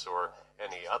genetics, or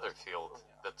any other field,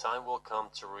 the time will come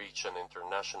to reach an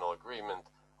international agreement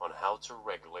on how to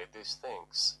regulate these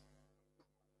things.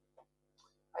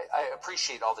 I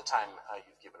appreciate all the time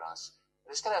you've given us.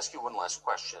 I just got to ask you one last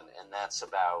question, and that's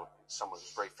about someone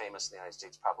who's very famous in the United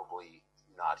States, probably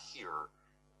not here,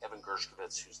 Evan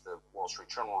Gershkovich, who's the Wall Street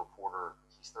Journal reporter.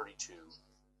 He's 32,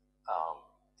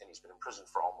 and he's been in prison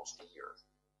for almost a year.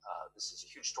 This is a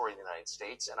huge story in the United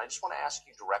States, and I just want to ask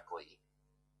you directly,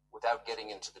 without getting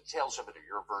into the details of it or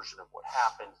your version of what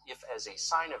happened, if as a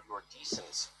sign of your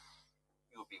decency,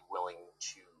 you would be willing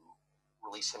to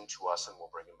release him to us and we'll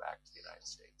bring him back to the United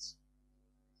States.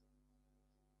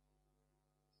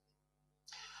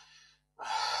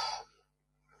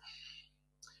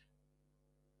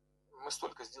 мы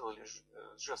столько сделали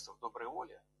жестов доброй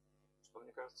воли, что,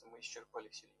 мне кажется, мы исчерпали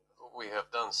все лимиты. We have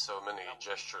done so many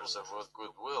gestures of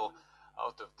goodwill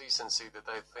out of decency that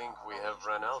I think we have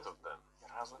run out of them. Ни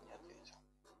разу не ответил.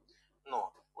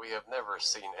 Но We have never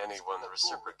seen anyone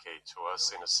reciprocate to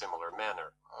us in a similar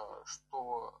manner.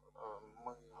 что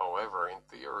мы However, in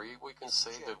theory, we can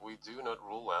say that we do not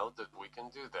rule out that we can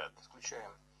do that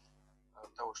исключаем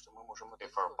того, что мы можем это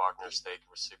if our сделать partners take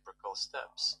reciprocal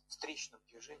steps. в встречном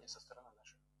движении со стороны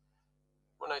нашей.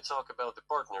 When I talk about the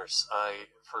partners, I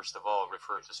first of all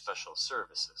refer to special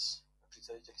services.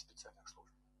 Представители специальных служб.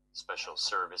 Special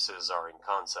services are in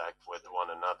contact with one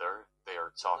another. They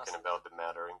are talking about the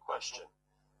matter in question.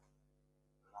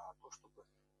 На то, чтобы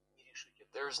не решить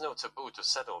это, There is no taboo to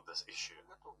settle this issue.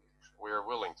 готовы решить. We are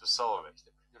willing to solve it. Есть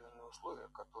определенные условия,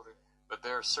 которые But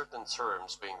there are certain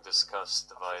terms being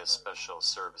discussed via special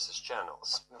services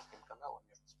channels. партнерским каналом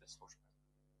между спецслужбами.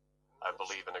 I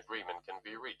believe an agreement can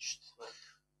be reached.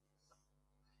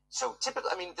 So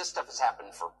typically, I mean, this stuff has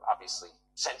happened for obviously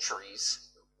centuries.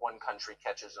 One country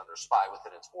catches another spy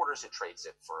within its borders, it trades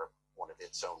it for one of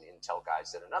its own intel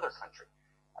guys in another country.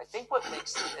 I think what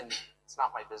makes, and it's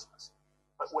not my business,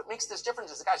 but what makes this different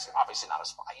is the guy's obviously not a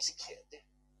spy, he's a kid.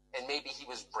 And maybe he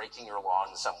was breaking your law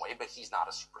in some way, but he's not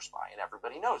a super spy, and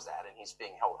everybody knows that, and he's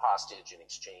being held hostage in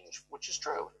exchange, which is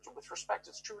true. With respect,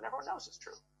 it's true, and everyone knows it's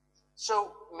true.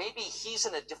 So maybe he's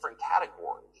in a different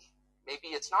category. Maybe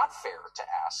it's not fair to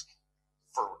ask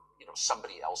for,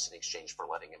 somebody else in exchange for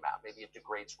letting him out. Maybe it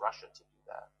degrades Russia to do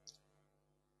that.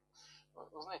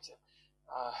 Вы знаете,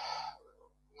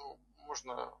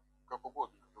 можно как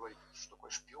угодно говорить, что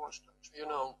такое шпион, что не You шпион.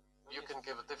 know, you can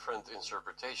give different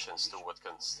interpretations to what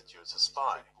constitutes a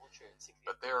spy,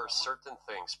 but there are certain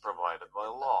things provided by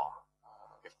law.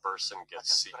 If a person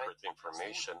gets secret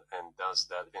information and does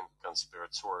that in a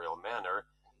conspiratorial manner,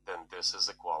 then this is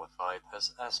qualified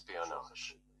as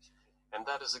espionage. And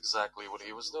that is exactly what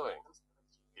he was doing.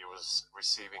 He was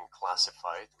receiving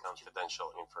classified,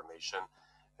 confidential information,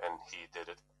 and he did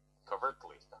it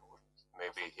covertly.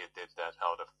 Maybe he did that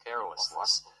out of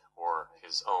carelessness or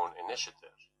his own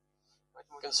initiative.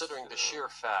 Considering the sheer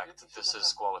fact that this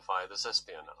is qualified as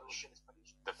espionage,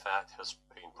 the fact has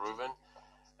been proven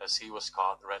as he was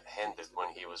caught red-handed when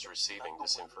he was receiving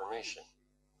this information.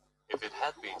 If it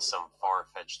had been some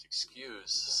far-fetched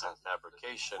excuse, some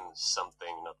fabrication,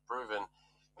 something not proven,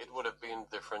 it would have been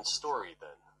a different story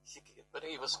then. But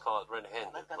he was caught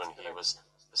red-handed when he was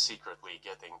secretly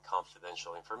getting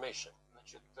confidential information.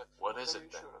 What is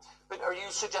it then? But are you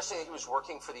suggesting that he was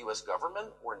working for the U.S. government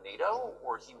or NATO,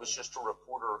 or he was just a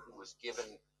reporter who was given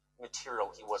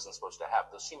material he wasn't supposed to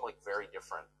have? Those seem like very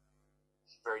different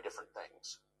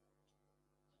things.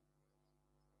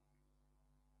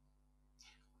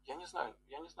 Я не знаю,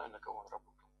 на кого он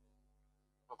работал.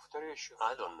 Но повторяю еще.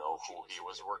 I don't know who he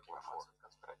was working for.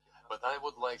 But I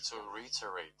would like to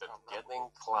reiterate that getting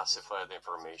classified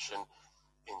information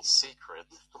in secret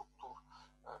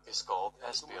is called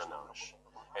espionage,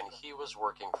 and he was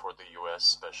working for the U.S.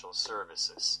 Special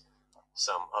Services.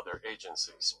 some other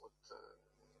agencies.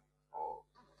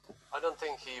 I don't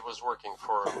think he was working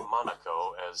for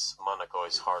Monaco, as Monaco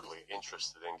is hardly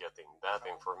interested in getting that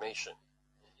information.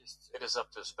 It is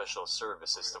up to special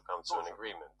services to come to an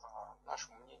agreement.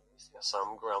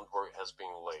 Some groundwork has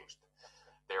been laid.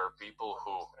 There are people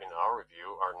who, in our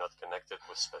view, are not connected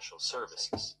with special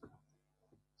services.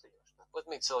 Let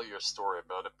me tell you a story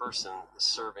about a person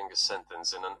serving a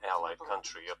sentence in an allied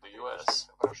country of the US.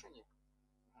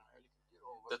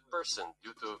 That person,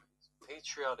 due to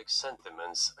patriotic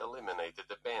sentiments, eliminated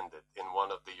a bandit in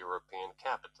one of the European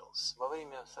capitals.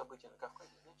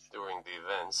 During the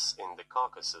events in the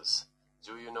Caucasus,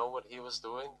 do you know what he was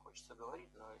doing?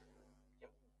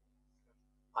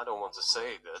 I don't want to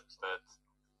say that, but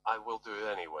I will do it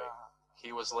anyway.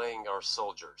 He was laying our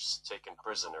soldiers, taken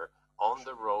prisoner, on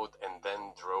the road and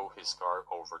then drove his car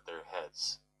over their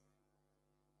heads.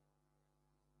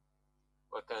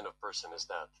 What kind of person is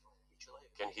that?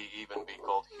 Can he even be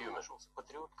called human? But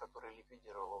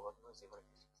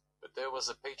there was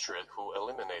a patriot who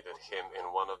eliminated him in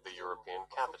one of the European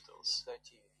capitals.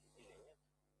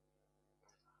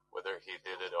 Whether he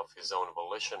did it of his own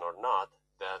volition or not,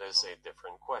 that is a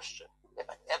different question. That,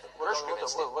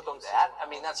 I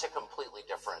mean, that's a completely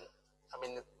different,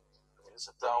 it's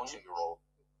a 32-year-old,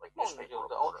 like, newspaper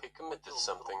reporter. He committed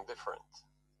something different.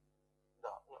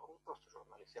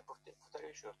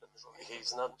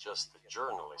 He's not just a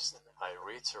journalist. I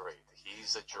reiterate,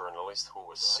 he's a journalist who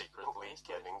was secretly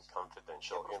getting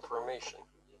confidential information.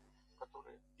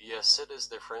 Yes, it is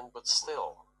different, but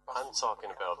still, I'm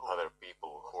talking about other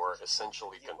people who are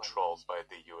essentially controlled by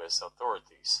the US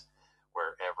authorities,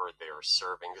 wherever they are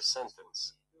serving a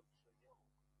sentence.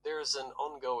 There is an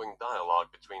ongoing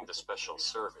dialogue between the special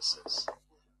services.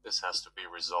 This has to be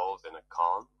resolved in a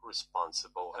calm,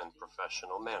 responsible, and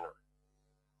professional manner.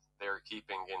 They're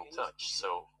keeping in touch,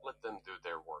 so let them do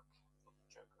their work.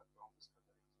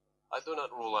 I do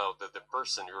not rule out that the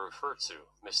person you refer to,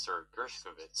 Mr.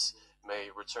 Gershkovich,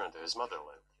 may return to his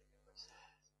motherland.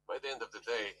 By the end of the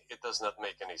day, it does not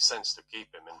make any sense to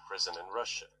keep him in prison in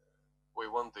Russia. We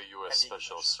want the US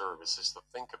Special Services to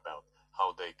think about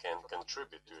how they can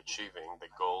contribute to achieving the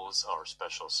goals our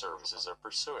special services are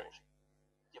pursuing.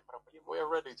 We are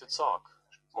ready to talk.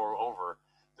 Moreover,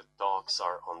 the talks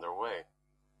are underway.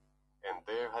 And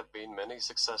there have been many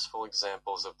successful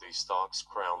examples of these talks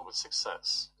crowned with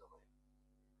success.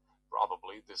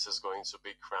 Probably this is going to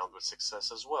be crowned with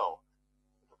success as well.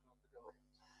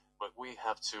 But we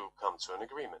have to come to an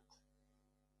agreement.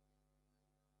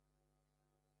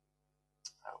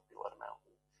 I hope you let him out.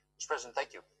 Mr. President,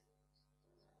 thank you.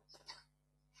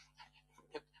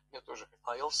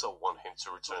 I also want him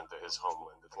to return to his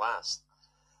homeland at last.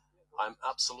 I'm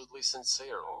absolutely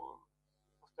sincere.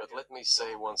 But let me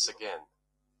say once again,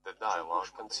 the dialogue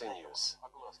continues.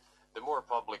 The more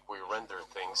public we render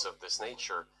things of this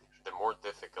nature, the more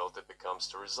difficult it becomes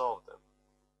to resolve them.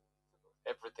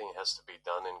 Everything has to be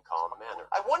done in calm manner.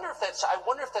 I wonder if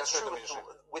that's true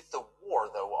with the war,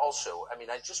 though. Also,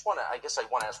 I guess I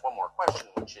want to ask one more question,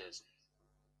 which is,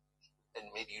 and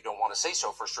maybe you don't want to say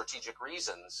so for strategic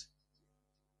reasons,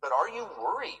 but are you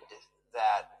worried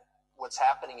that what's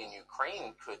happening in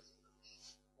Ukraine could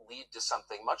lead to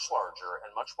something much larger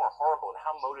and much more horrible? And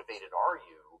how motivated are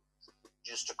you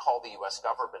just to call the U.S.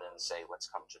 government and say, let's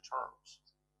come to terms?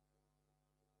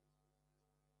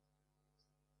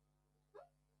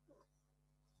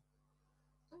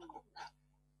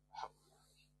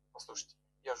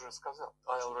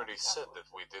 I already said that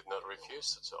we did not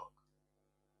refuse to talk.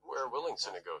 We are willing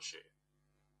to negotiate.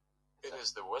 It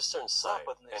is the Western side,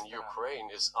 and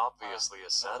Ukraine is obviously a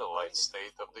satellite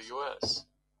state of the U.S.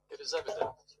 It is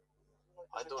evident.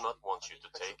 I do not want you to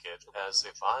take it as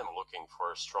if I'm looking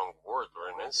for a strong word or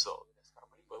an insult,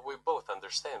 but we both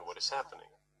understand what is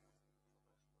happening.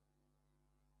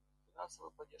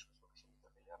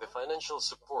 The financial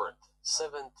support,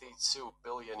 $72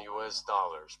 billion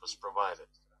was provided.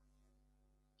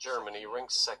 Germany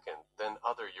ranks second, then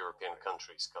other European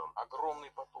countries come.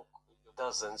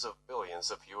 Dozens of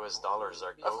billions of US dollars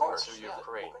are going to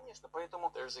Ukraine.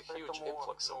 There's a huge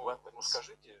influx of weapons.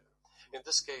 In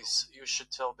this case, you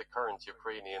should tell the current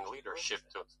Ukrainian leadership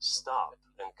to stop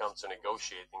and come to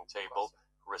negotiating table,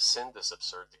 rescind this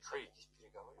absurd decree.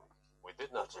 We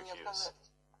did not refuse.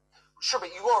 Sure,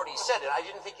 but you already said it. I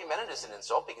didn't think you meant it as an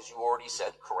insult because you already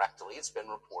said correctly, it's been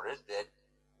reported that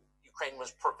Ukraine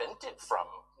was prevented from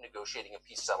negotiating a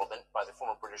peace settlement by the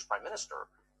former British Prime Minister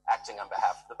acting on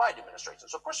behalf of the Biden administration.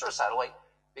 So, of course, they're a satellite.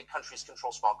 Big countries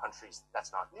control small countries.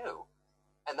 That's not new.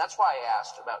 And that's why I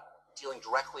asked about dealing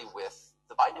directly with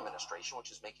the Biden administration,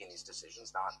 which is making these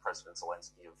decisions, not President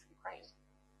Zelensky of Ukraine.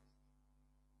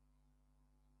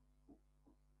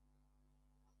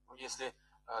 Если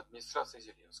администрация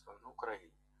Зеленского на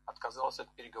Украине отказалась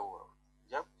от переговоров,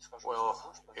 я скажу, Well,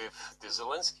 что if the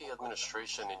Zelensky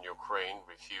administration in Ukraine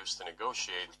refused to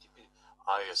negotiate, теперь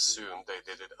I assume they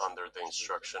did it under the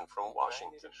instruction from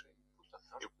Washington.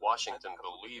 If Washington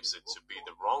believes it to be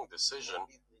the wrong decision,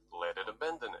 let it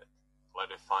abandon it.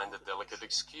 Let it find a delicate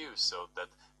excuse so that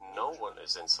no one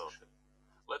is insulted.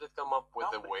 Let it come up with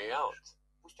a way out.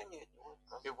 пусть они от него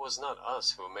отказываются. It was not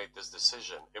us who made this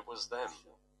decision, it was them.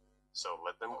 So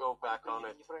let them go back on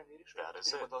it. Неправильное решение. That is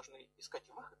Теперь мы it. должны искать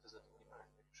выход из этого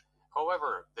неправильного решения.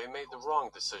 However, they made the wrong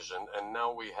decision, and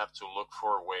now we have to look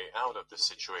for a way out of the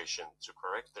situation to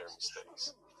correct their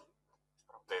mistakes.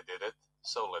 They did it,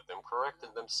 so let them correct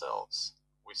it themselves.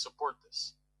 We support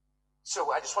this.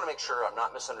 So I just want to make sure I'm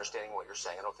not misunderstanding what you're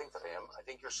saying. I don't think that I am. I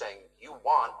think you're saying you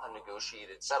want a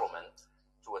negotiated settlement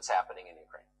to what's happening in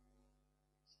Ukraine.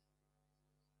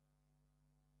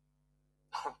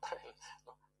 Правильно.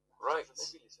 Right.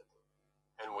 Добились этого.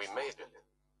 And we made it.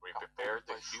 We prepared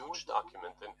a huge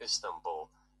document in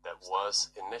Istanbul that was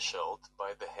initialed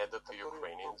by the head of the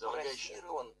Ukrainian delegation.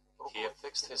 He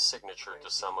affixed his signature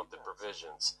to some of the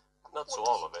provisions, not to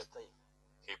all of it.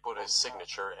 He put his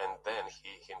signature and then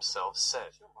he himself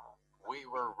said, we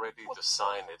were ready to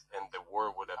sign it and the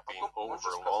war would have been over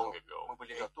long ago,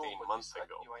 18 months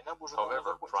ago.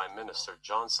 However, Prime Minister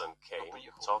Johnson came,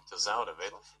 talked us out of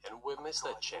it, and we missed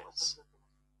that chance.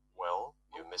 Well,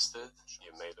 you missed it,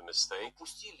 you made a mistake,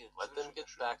 let them get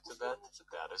back to that,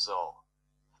 that is all.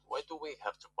 Why do we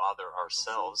have to bother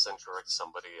ourselves and correct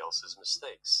somebody else's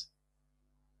mistakes?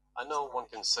 I know one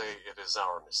can say it is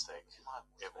our mistake.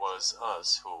 It was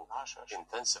us who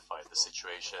intensified the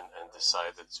situation and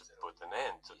decided to put an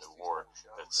end to the war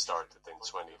that started in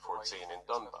 2014 in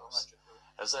Donbass,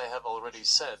 as I have already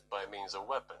said, by means of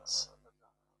weapons.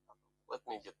 Let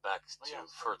me get back to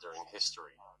furthering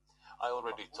history. I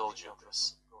already told you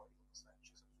this.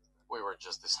 We were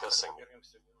just discussing it.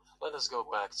 Let us go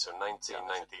back to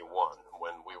 1991,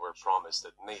 when we were promised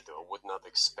that NATO would not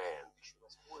expand,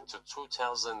 to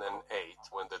 2008,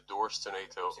 when the doors to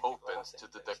NATO opened to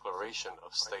the declaration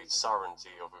of state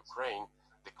sovereignty of Ukraine,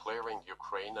 declaring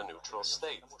Ukraine a neutral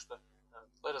state.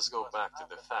 Let us go back to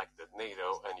the fact that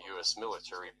NATO and US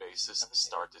military bases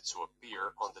started to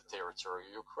appear on the territory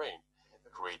of Ukraine,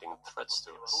 creating threats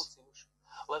to us.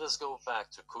 Let us go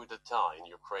back to coup d'etat in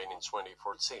Ukraine in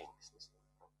 2014.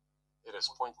 It is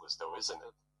pointless though, isn't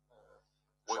it?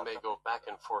 We may go back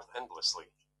and forth endlessly,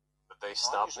 but they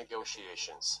stop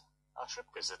negotiations.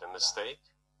 Is it a mistake?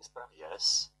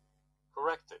 Yes.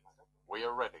 Correct it. We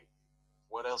are ready.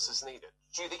 What else is needed?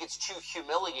 Do you think it's too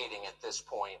humiliating at this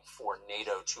point for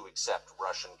NATO to accept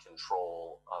Russian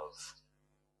control of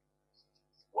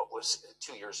what was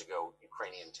 2 years ago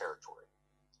Ukrainian territory?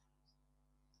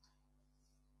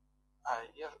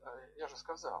 Я же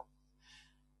сказал.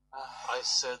 I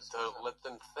said let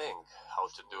them think how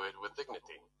to do it with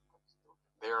dignity.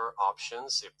 There are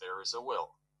options if there is a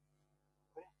will.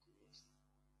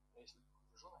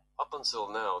 Up until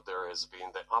now, there has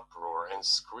been the uproar and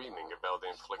screaming about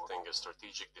inflicting a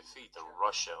strategic defeat on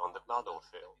Russia on the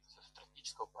battlefield.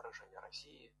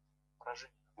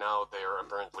 Now they are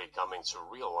apparently coming to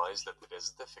realize that it is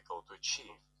difficult to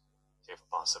achieve, if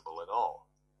possible at all.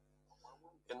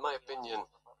 In my opinion,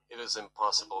 it is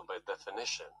impossible by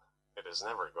definition. It is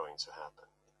never going to happen.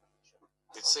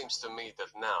 It seems to me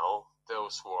that now,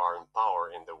 those who are in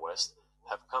power in the West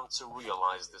have come to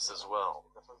realize this as well.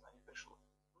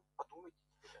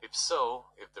 If so,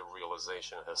 if the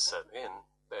realization has set in,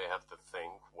 they have to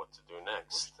think what to do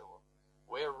next.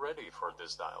 We are ready for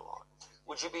this dialogue.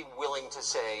 Would you be willing to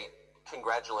say,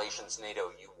 congratulations,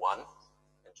 NATO, you won,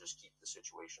 and just keep the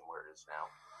situation where it is now?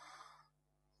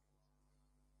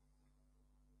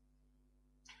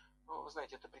 Ну, вы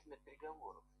знаете, это предмет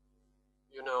переговоров.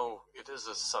 You know, it is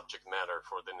a subject matter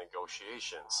for the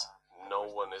negotiations. No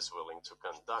one is willing to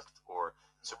conduct, or,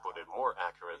 to put it more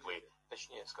accurately,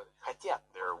 Точнее сказать, хотят.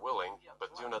 they're willing,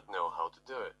 but do not know how to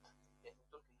do it.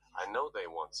 I know they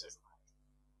want it.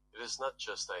 It is not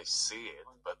just I see it,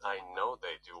 but I know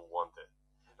they do want it.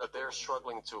 But they're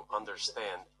struggling to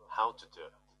understand how to do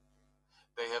it.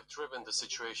 They have driven the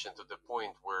situation to the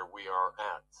point where we are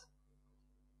at.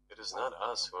 It is not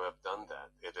us who have done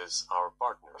that. It is our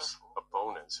partners,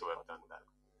 opponents who have done that.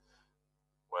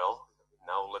 Well,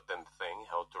 now let them think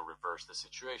how to reverse the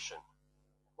situation.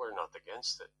 We're not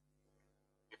against it.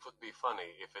 It would be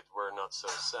funny if it were not so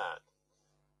sad.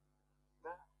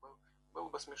 Да, было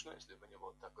бы смешно, если бы не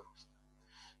было так грустно.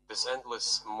 This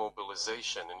endless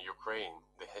mobilization in Ukraine,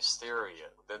 the hysteria,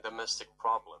 the domestic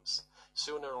problems,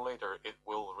 sooner or later it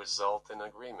will result in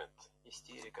agreement.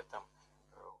 Истерика там,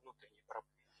 внутренние проблемы.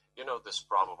 You know, this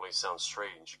probably sounds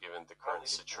strange given the current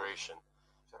situation,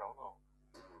 Все равно.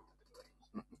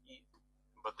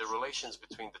 but the relations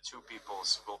between the two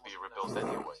peoples will be rebuilt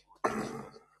anyway.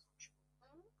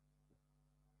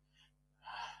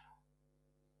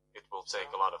 It will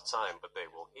take a lot of time, but they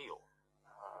will heal.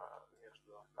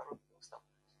 Между народами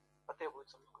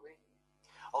потребуется поколение.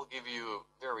 I'll give you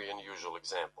very unusual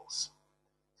examples.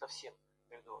 Совсем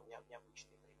приведу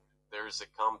необычный пример. There is a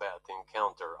combat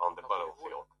encounter on the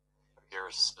battlefield.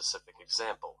 Here's a specific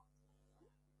example.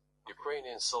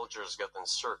 Ukrainian soldiers got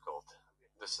encircled.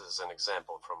 This is an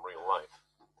example from real life.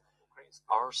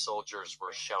 Our soldiers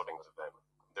were shouting to them,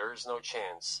 "There is no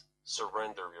chance.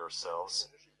 Surrender yourselves.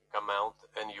 Come out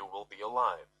and you will be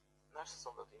alive." Наши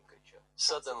солдаты им кричат.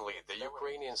 Suddenly, the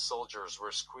Ukrainian soldiers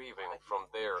were screaming from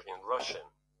there in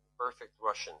Russian, perfect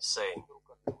Russian, saying,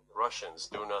 "Russians,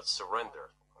 do not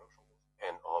surrender."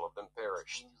 And all of them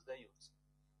perished. Не сдаются.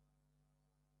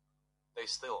 They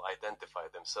still identify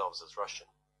themselves as Russian.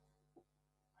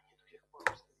 Они до сих пор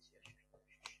настоящие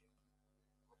ощущения.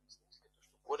 В этом смысле то,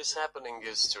 что What is happening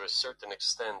is, to a certain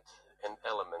extent, an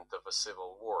element of a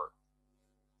civil war.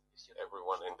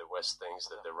 Everyone in the West thinks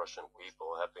that the Russian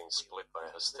people have been split by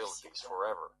hostilities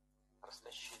forever.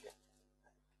 растащили.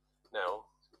 No,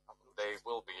 they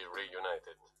will be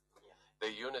reunited.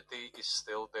 The unity is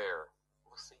still there.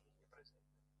 Воссоединение произойдет.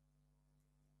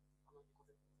 Оно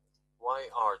никуда не денется. Why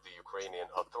are the Ukrainian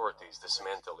authorities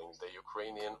dismantling the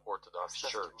Ukrainian Orthodox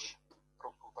Church?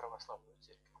 Русскую православную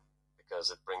церковь.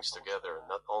 Because it brings together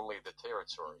not only the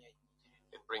territory, Менять не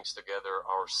территорию. it brings together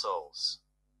our souls.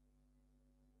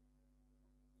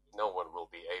 No one will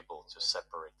be able to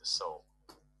separate the soul.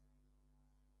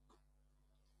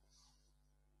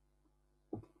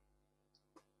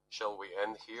 Shall we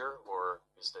end here, or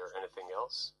is there anything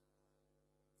else?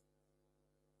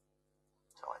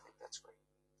 So I think that's great.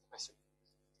 Спасибо.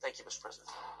 Thank you, Mr. President.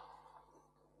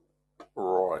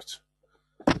 Right.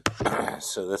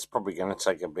 So that's probably going to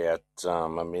take about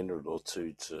a minute or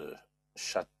two to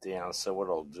shut down. So what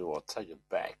I'll do, I'll take it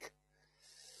back.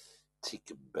 Take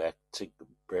it back.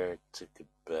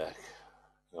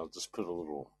 And I'll just put a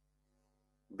little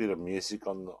bit of music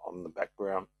on the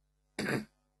background. I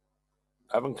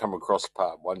haven't come across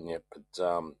part one yet, but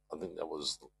I think that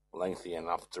was lengthy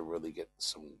enough to really get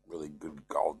some really good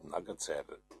gold nuggets out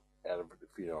of it,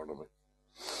 if you know what I mean.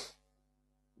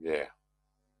 Yeah,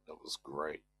 that was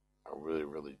great. I really,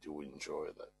 really do enjoy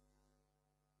that.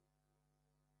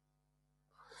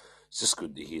 It's just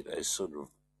good to hear those sort of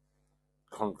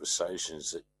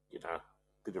conversations that, you know, a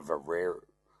bit of a rare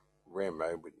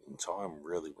moment in time,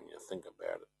 really, when you think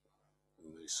about it,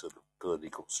 in these sort of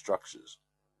political structures.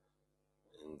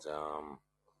 And I'm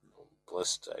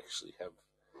blessed to actually have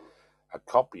a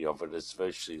copy of it. It's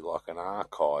virtually like an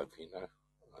archive, you know.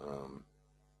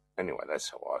 Anyway, that's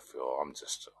how I feel. I'm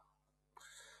just a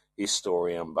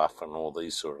historian buff and all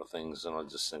these sort of things, and I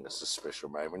just think it's a special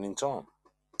moment in time.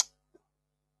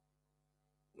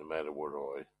 No matter what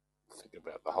I think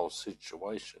about the whole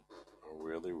situation, I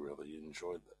really, really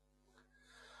enjoyed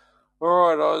that.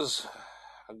 Alright, Oz,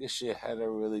 I guess you had a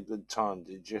really good time,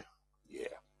 did you?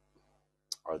 Yeah,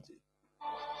 I did.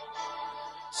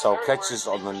 So I'll catch us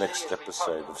on the next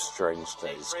episode of Strange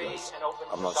Days, guys.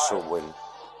 I'm not sure when.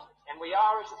 And we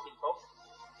are, as a people,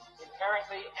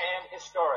 inherently and historically